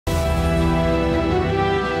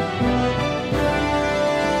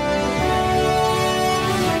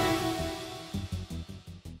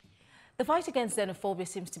fight against xenophobia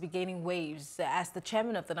seems to be gaining waves as the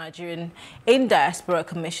chairman of the Nigerian Diaspora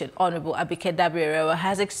Commission, Honourable Abike Dabiri-Erewa,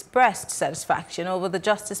 has expressed satisfaction over the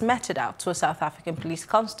justice meted out to a South African police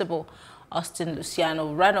constable,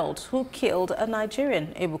 Luciano Reynold, who killed a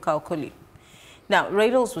Nigerian, Ebuka Okoli. Now,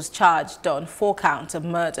 Reynold was charged on 4 counts of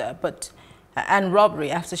murder and robbery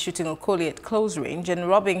after shooting Okoli at close range and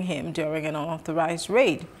robbing him during an unauthorized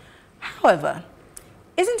raid. However,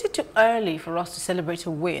 isn't it too early for us to celebrate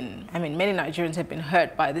a win? I mean, many Nigerians have been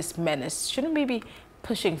hurt by this menace. Shouldn't we be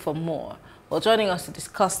pushing for more? Well, joining us to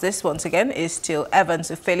discuss this once again is still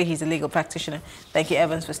Evans Ufeli. He's a legal practitioner. Thank you,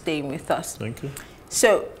 Evans, for staying with us. Thank you.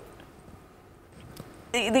 So,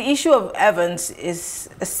 the issue of Evans is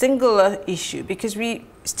a singular issue because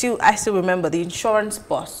I still remember the insurance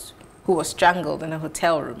boss who was strangled in a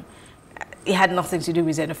hotel room. It had nothing to do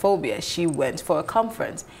with xenophobia. She went for a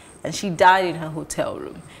conference and she died in her hotel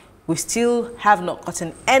room. We still have not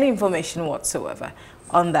gotten any information whatsoever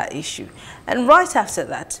on that issue. And right after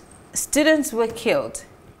that, students were killed,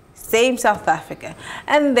 same South Africa.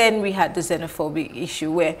 And then we had the xenophobia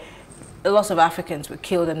issue where a lot of Africans were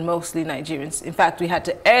killed and mostly Nigerians. In fact, we had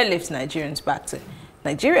to airlift Nigerians back to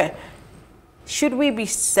Nigeria. Should we be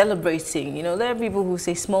celebrating? You know, there are people who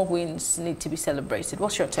say small wins need to be celebrated.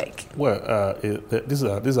 What's your take? Well,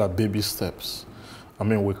 these are baby steps. I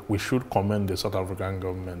mean, we should commend the South African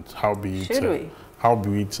government. How be it late?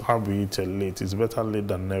 It's better late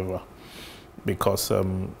than never, because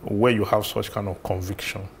where you have such kind of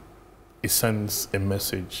conviction, it sends a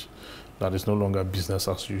message that it's no longer business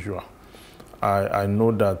as usual. I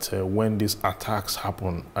know that when these attacks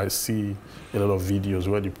happen, I see a lot of videos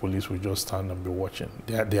where the police will just stand and be watching.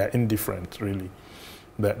 They are indifferent, really.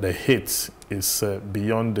 The hate is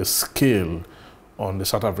beyond the scale on the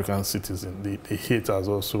South African citizen. The hate has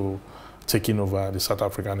also taken over the South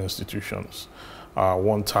African institutions.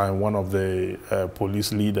 One time, one of the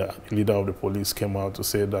leader of the police came out to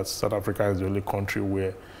say that South Africa is the only country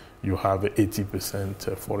where you have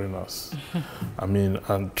 80% foreigners. I mean,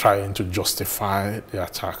 and trying to justify the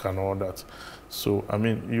attack and all that. So, I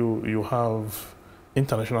mean, you have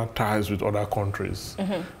international ties with other countries.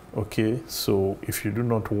 Okay, so if you do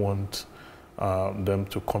not want them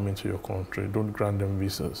to come into your country, don't grant them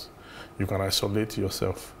visas. You can isolate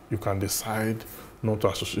yourself. You can decide not to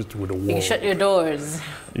associate with the world. You can shut your doors.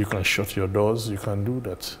 You can shut your doors. You can do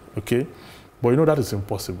that. Okay, but you know that is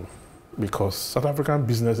impossible, because South African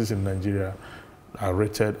businesses in Nigeria are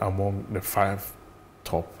rated among the 5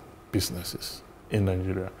 top businesses in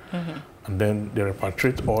Nigeria. And then they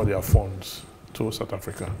repatriate all their funds to South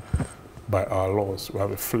Africa. By our laws, we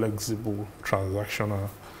have a flexible transactional,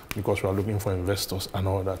 because we are looking for investors and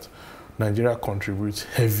all that. Nigeria contributes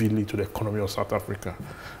heavily to the economy of South Africa.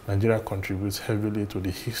 Nigeria contributes heavily to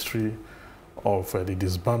the history of the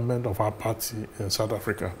disbandment of our party in South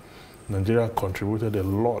Africa. Nigeria contributed a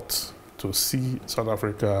lot to see South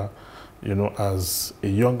Africa, you know, as a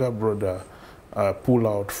younger brother pull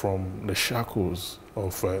out from the shackles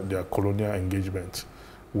of their colonial engagement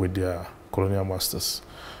with their colonial masters.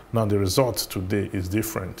 Now the result today is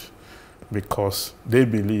different, because they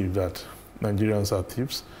believe that Nigerians are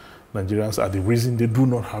thieves. Nigerians are the reason they do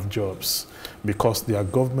not have jobs, because their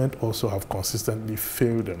government also have consistently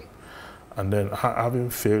failed them. And then having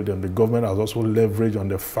failed them, the government has also leveraged on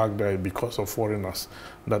the fact that because of foreigners,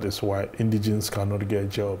 that is why indigenes cannot get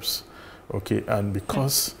jobs. Okay, and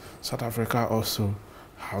because South Africa also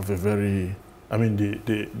have a very, I mean,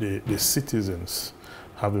 the citizens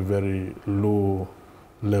have a very low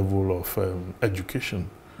level of education.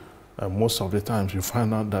 Most of the times you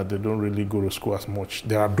find out that they don't really go to school as much.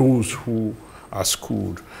 There are those who are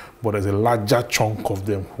schooled, but there's a larger chunk of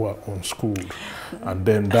them who are unschooled. And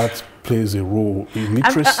then that plays a role in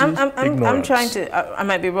literacy, ignorance. I'm trying to, I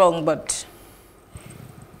might be wrong, but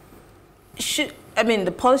I mean,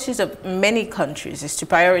 the policies of many countries is to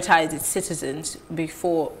prioritize its citizens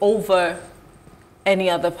over any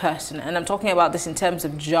other person. And I'm talking about this in terms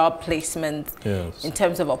of job placement, yes, in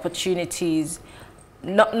terms of opportunities.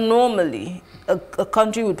 Not normally, a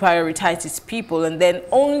country would prioritize its people and then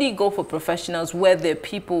only go for professionals where their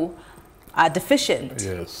people are deficient.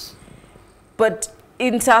 Yes. But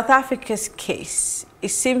in South Africa's case, it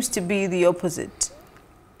seems to be the opposite.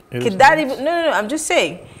 Could that even, no, I'm just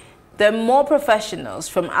saying, there are more professionals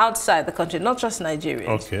from outside the country, not just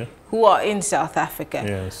Nigerians, okay, who are in South Africa.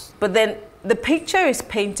 Yes. But then the picture is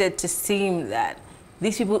painted to seem that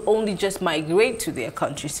these people only just migrate to their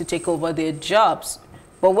countries to take over their jobs.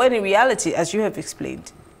 But when in reality, as you have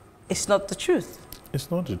explained, it's not the truth.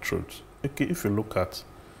 It's not the truth. Okay, if you look at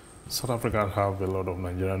South Africa, have a lot of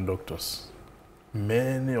Nigerian doctors.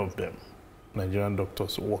 Many of them Nigerian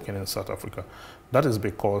doctors working in South Africa. That is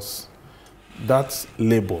because that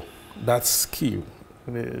labor, that skill,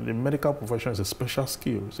 the medical profession is a special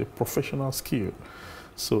skill, it's a professional skill.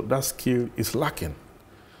 So that skill is lacking.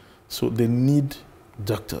 So they need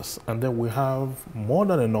doctors. And then we have more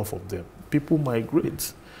than enough of them. People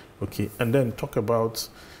migrate, okay? And then talk about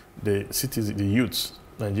the cities, the youths,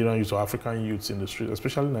 Nigerian youths or African youths in the street,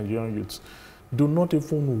 especially Nigerian youths, do not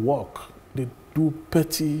even work. They do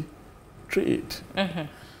petty trade.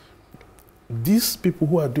 These people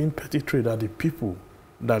who are doing petty trade are the people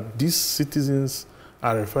that these citizens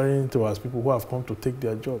are referring to as people who have come to take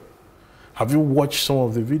their job. Have you watched some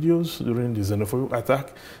of the videos during the xenophobic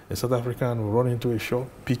attack? A South African will run into a shop,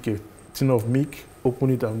 pick a tin of milk,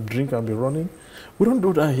 open it and drink and be running. We don't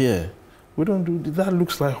do that here. We don't do that.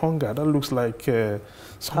 Looks like hunger. That looks like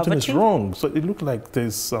something is wrong. So it looks like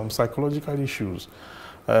there's some psychological issues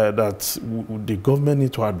that the government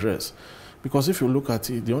need to address. Because if you look at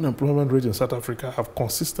it, the unemployment rate in South Africa have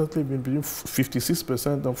consistently been between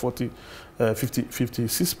 56% and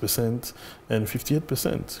 56% and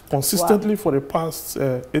 58%, consistently for the past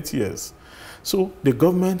 8 years. So the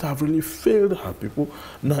government have really failed our people.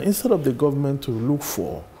 Now, instead of the government to look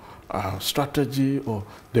for a strategy or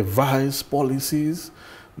devise policies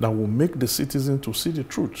that will make the citizen to see the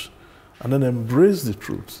truth and then embrace the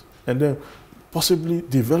truth and then possibly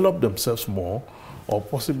develop themselves more, or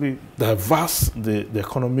possibly diverse the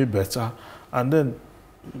economy better, and then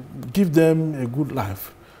give them a good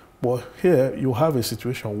life. But here you have a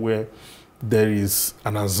situation where there is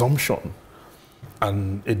an assumption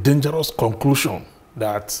and a dangerous conclusion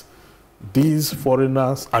that these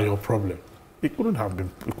foreigners are your problem. It couldn't have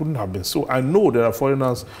been. It couldn't have been so. I know there are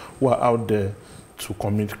foreigners who are out there to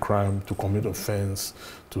commit crime, to commit offense,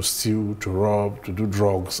 to steal, to rob, to do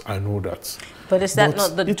drugs. I know that. But is that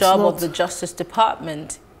not the job of the Justice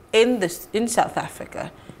Department in South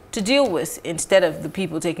Africa to deal with, instead of the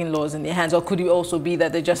people taking laws in their hands? Or could it also be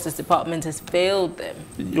that the Justice Department has failed them?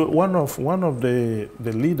 One of the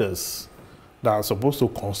leaders that are supposed to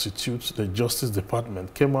constitute the Justice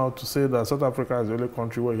Department came out to say that South Africa is the only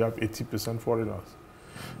country where you have 80% foreigners,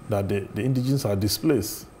 that the indigenous are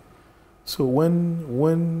displaced. So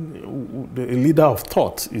when the leader of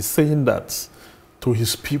thought is saying that to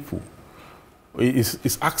his people,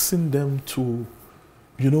 is asking them to,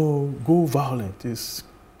 go violent, is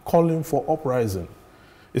calling for uprising,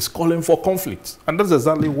 is calling for conflict. And that's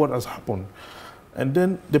exactly what has happened. And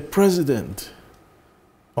then the president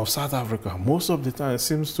of South Africa, most of the time,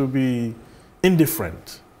 seems to be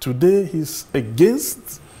indifferent. Today, he's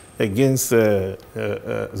against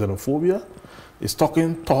xenophobia. He's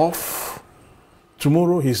talking tough.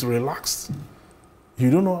 Tomorrow, he's relaxed. You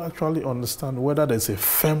don't actually understand whether there's a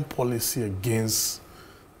firm policy against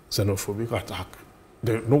xenophobic attack.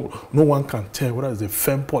 No one can tell whether there's a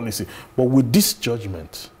firm policy. But with this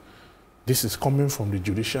judgment, this is coming from the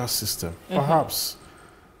judicial system. Perhaps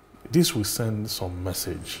this will send some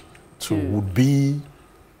message to would-be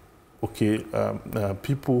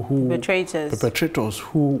people who perpetrators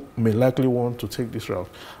who may likely want to take this route,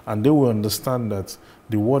 and they will understand that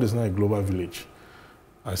the world is not a global village.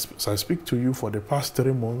 As I speak to you, for the past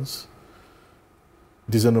 3 months,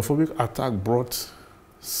 the xenophobic attack brought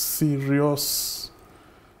serious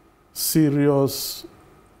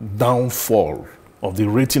downfall of the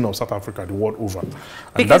rating of South Africa the world over,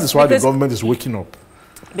 and that is why the government is waking up.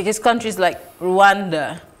 Because countries like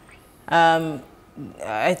Rwanda,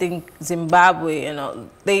 I think Zimbabwe,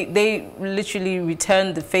 they literally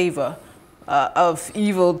returned the favor of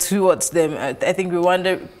evil towards them. I think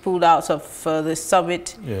Rwanda pulled out of the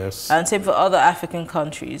summit. Yes. And same for other African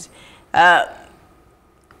countries.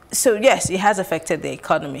 So yes, it has affected the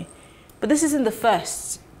economy. But this isn't the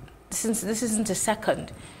first. This isn't the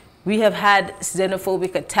second. We have had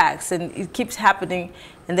xenophobic attacks, and it keeps happening,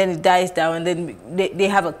 and then it dies down, and then they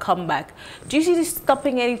have a comeback. Do you see this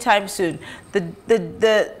stopping anytime soon?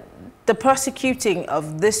 The prosecuting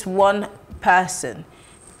of this one person,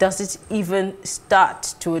 does it even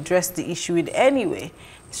start to address the issue in any way?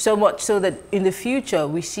 So much so that in the future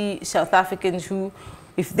we see South Africans who,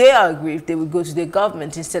 if they are aggrieved, they would go to their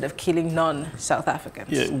government instead of killing non-South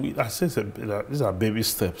Africans. Yeah, I say these are baby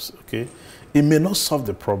steps, okay? It may not solve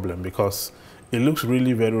the problem because it looks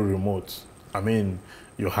really very remote. I mean,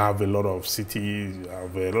 you have a lot of cities,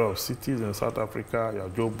 in South Africa, you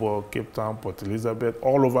have Joburg, Cape Town, Port Elizabeth,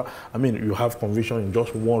 all over. I mean, you have conviction in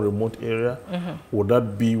just one remote area. Would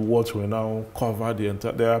that be what will now cover the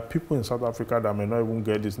entire? There are people in South Africa that may not even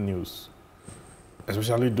get this news,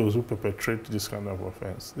 especially those who perpetrate this kind of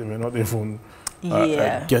offense. They may not even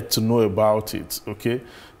get to know about it, okay?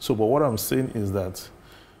 So, but what I'm saying is that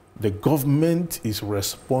The government is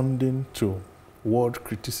responding to world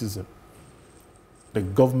criticism. The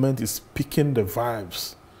government is picking the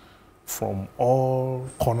vibes from all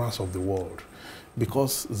corners of the world,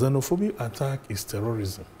 because xenophobic attack is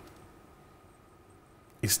terrorism.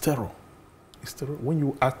 It's terror. It's terror. When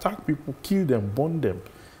you attack people, kill them, burn them,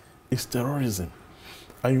 it's terrorism.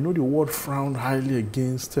 And you know the world frowned highly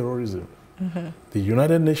against terrorism. The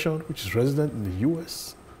United Nations, which is resident in the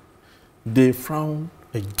US, they frown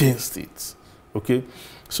against it. Okay?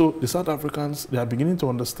 So the South Africans, they are beginning to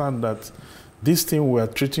understand that this thing we are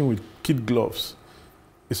treating with kid gloves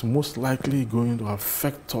is most likely going to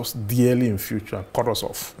affect us dearly in future and cut us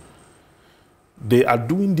off. They are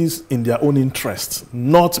doing this in their own interest,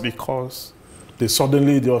 not because they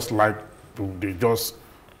suddenly just they just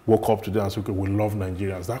woke up today and said, okay, we love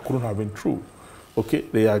Nigerians. That couldn't have been true. Okay?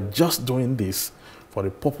 They are just doing this for the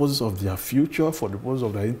purposes of their future, for the purpose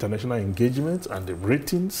of their international engagement and the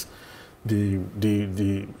ratings, the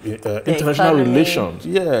international relations.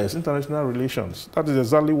 Yes, international relations. That is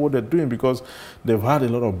exactly what they're doing, because they've had a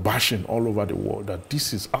lot of bashing all over the world that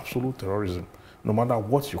this is absolute terrorism, no matter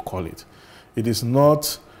what you call it. It is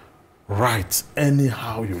not right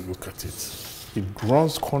anyhow you look at it. It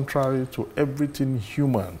runs contrary to everything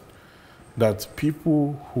human, that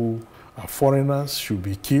people who are foreigners should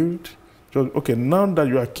be killed. Okay, now that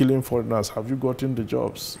you are killing foreigners, have you gotten the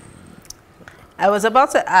jobs? I was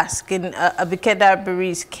about to ask, in Abike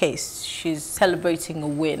Dabiri's case, she's celebrating a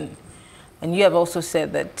win. And you have also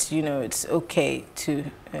said that, you know, it's okay to,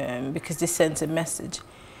 because this sends a message.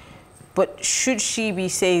 But should she be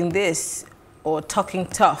saying this or talking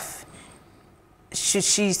tough? Should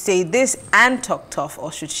she say this and talk tough,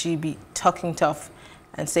 or should she be talking tough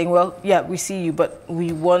and saying, well, yeah, we see you, but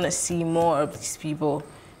we want to see more of these people,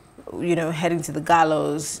 you know, heading to the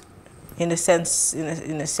gallows, in a sense,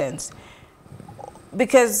 in a sense?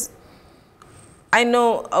 Because I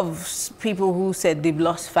know of people who said they've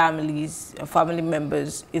lost families or family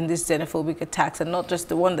members in these xenophobic attacks, and not just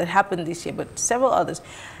the one that happened this year, but several others.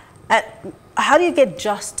 And how do you get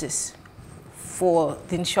justice for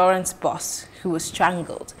the insurance boss who was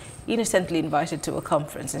strangled, innocently invited to a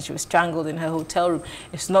conference, and she was strangled in her hotel room?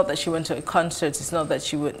 It's not that she went to a concert, it's not that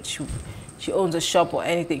she owns a shop or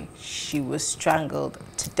anything. She was strangled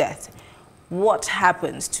to death. What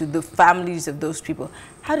happens to the families of those people?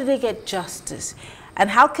 How do they get justice? And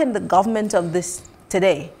how can the government of this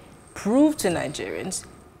today prove to Nigerians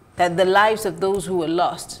that the lives of those who were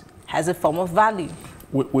lost has a form of value?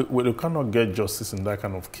 We cannot get justice in that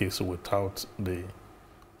kind of case without the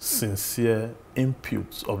sincere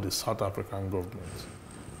input of the South African government.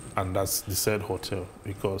 And that's the said hotel,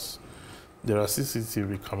 because there are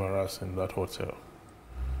CCTV cameras in that hotel.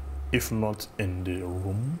 If not in the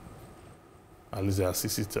room, at least there are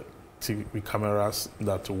CCTV cameras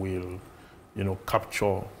that will, you know,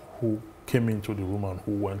 capture who came into the room and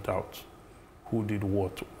who went out, who did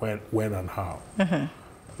what, when and how.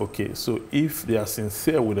 Okay, so if they are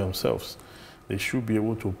sincere with themselves, they should be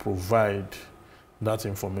able to provide that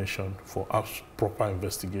information for proper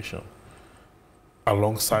investigation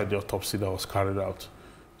alongside the autopsy that was carried out.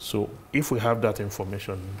 So if we have that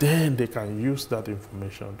information, then they can use that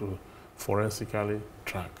information to forensically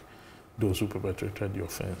track those who perpetrated the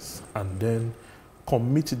offense, and then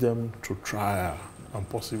commit them to trial and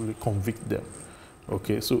possibly convict them.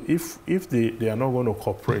 Okay, so if they are not going to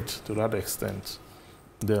cooperate to that extent,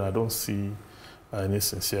 then I don't see any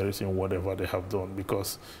sincerity in whatever they have done,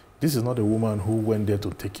 because this is not a woman who went there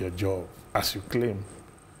to take your job, as you claim.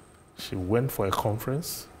 She went for a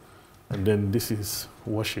conference, and then this is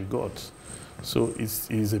what she got. So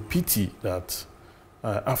it's a pity that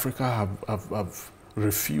Africa have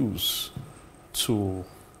refused to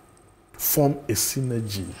form a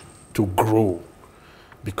synergy to grow,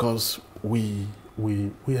 because we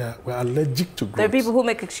are allergic to growth. There are people who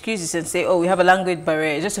make excuses and say, oh, we have a language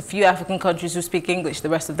barrier. Just a few African countries who speak English, the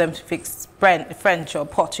rest of them speak French or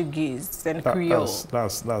Portuguese and Creole.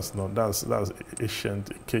 That's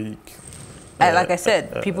ancient cake. Like I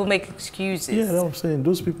said, people make excuses. Yeah, that's what I'm saying.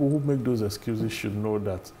 Those people who make those excuses should know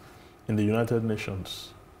that in the United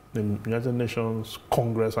Nations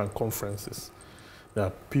Congress and conferences, there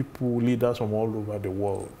are people, leaders from all over the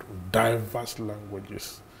world, with diverse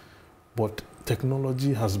languages. But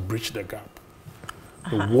technology has bridged the gap.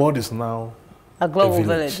 The world is now a global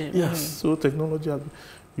village. Yes, so technology has,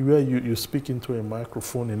 where you speak into a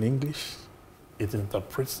microphone in English, it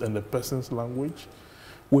interprets in the person's language.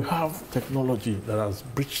 We have technology that has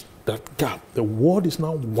bridged that gap. The world is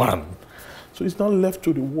now one. So it's not left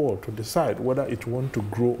to the world to decide whether it wants to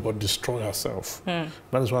grow or destroy herself.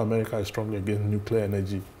 That is why America is strongly against nuclear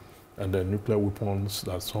energy and the nuclear weapons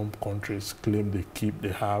that some countries claim they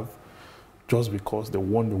have, just because they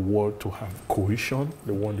want the world to have cohesion,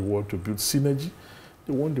 they want the world to build synergy,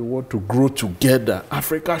 they want the world to grow together.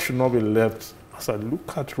 Africa should not be left. As I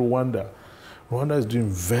look at Rwanda, Rwanda is doing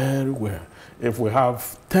very well. If we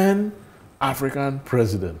have 10 African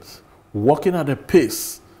presidents working at the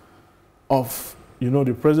pace of,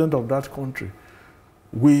 the president of that country,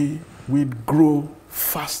 we grow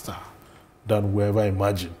faster than we ever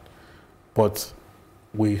imagined. But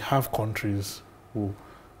we have countries who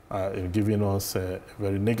are giving us a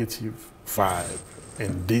very negative vibe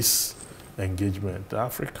in this engagement.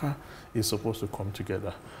 Africa is supposed to come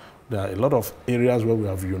together. There are a lot of areas where we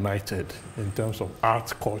have united in terms of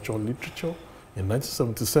art, culture, literature. In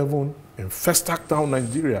 1977, in Festac Town,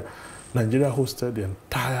 Nigeria hosted the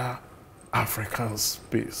entire African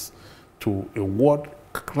space to a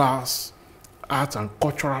world-class art and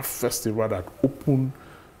cultural festival that opened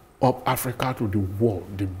up Africa to the world.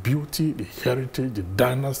 The beauty, the heritage, the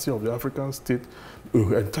dynasty of the African state,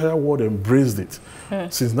 the entire world embraced it.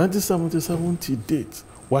 Since 1977 to date,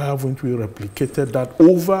 why haven't we replicated that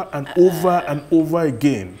over and over and over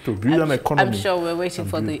again to build an economy? I'm sure we're waiting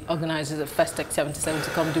for the organizers of Festac 77 to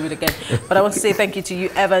come do it again. But I want to say thank you to you,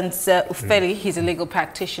 Evans Ufeli. He's a legal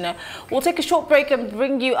practitioner. We'll take a short break and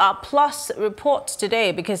bring you our Plus report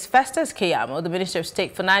today, because Festus Keyamo, the Minister of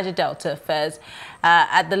State for Niger Delta Affairs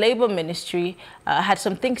at the Labour Ministry, had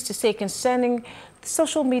some things to say concerning the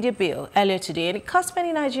social media bill earlier today, and it caused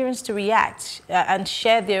many Nigerians to react and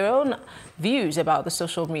share their own views about the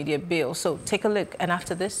social media bill. So take a look, and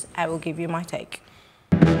after this, I will give you my take.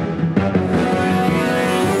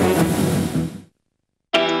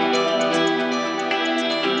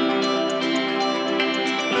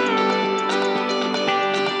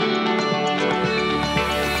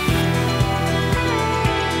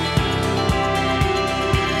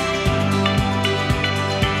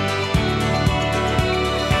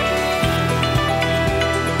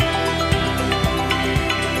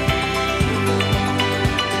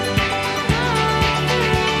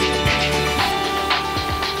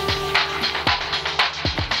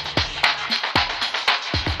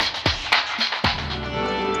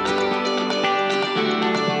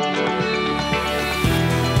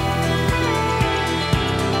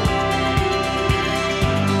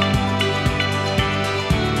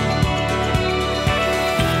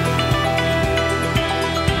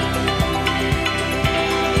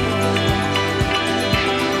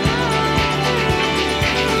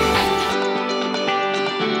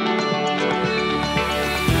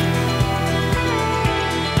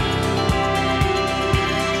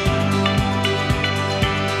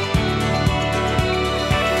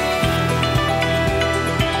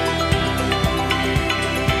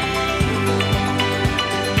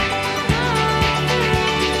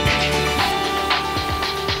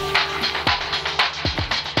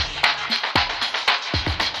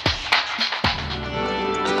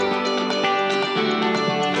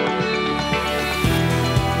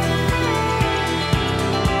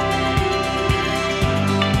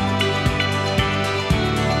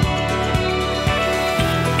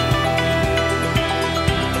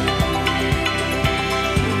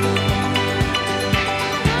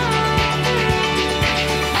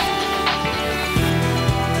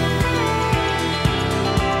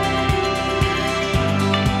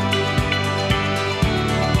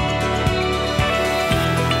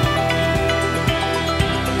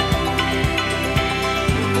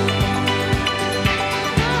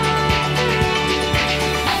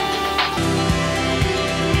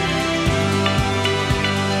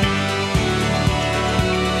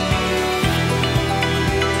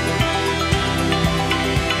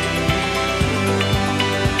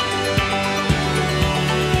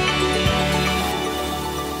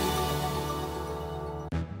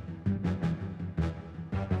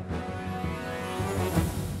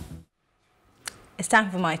 It's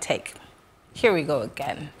time for my take. Here we go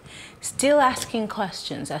again. Still asking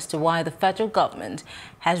questions as to why the federal government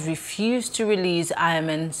has refused to release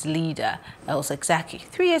IMN's leader, El Zakzaky,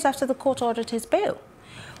 3 years after the court ordered his bail.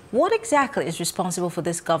 What exactly is responsible for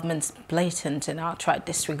this government's blatant and outright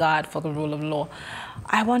disregard for the rule of law?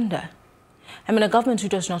 I wonder. I mean, a government who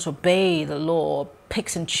does not obey the law,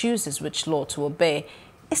 picks and chooses which law to obey,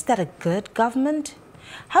 is that a good government?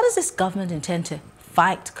 How does this government intend to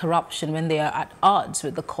fight corruption when they are at odds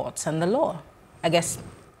with the courts and the law? I guess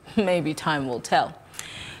maybe time will tell.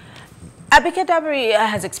 Abike Dabiri-Erewa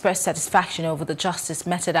has expressed satisfaction over the justice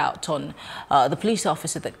meted out on the police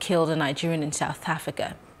officer that killed a Nigerian in South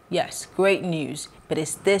Africa. Yes, great news, but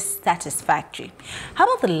is this satisfactory? How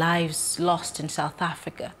about the lives lost in South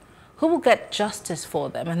Africa? Who will get justice for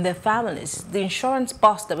them and their families? The insurance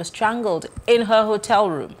boss that was strangled in her hotel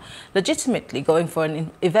room, legitimately going for an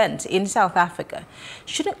event in South Africa.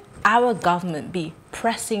 Shouldn't our government be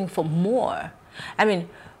pressing for more? I mean,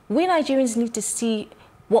 we Nigerians need to see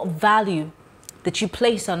what value that you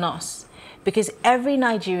place on us, because every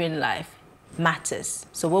Nigerian life matters.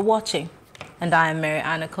 So we're watching, and I am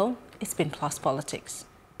Maryann. It's been Plus Politics.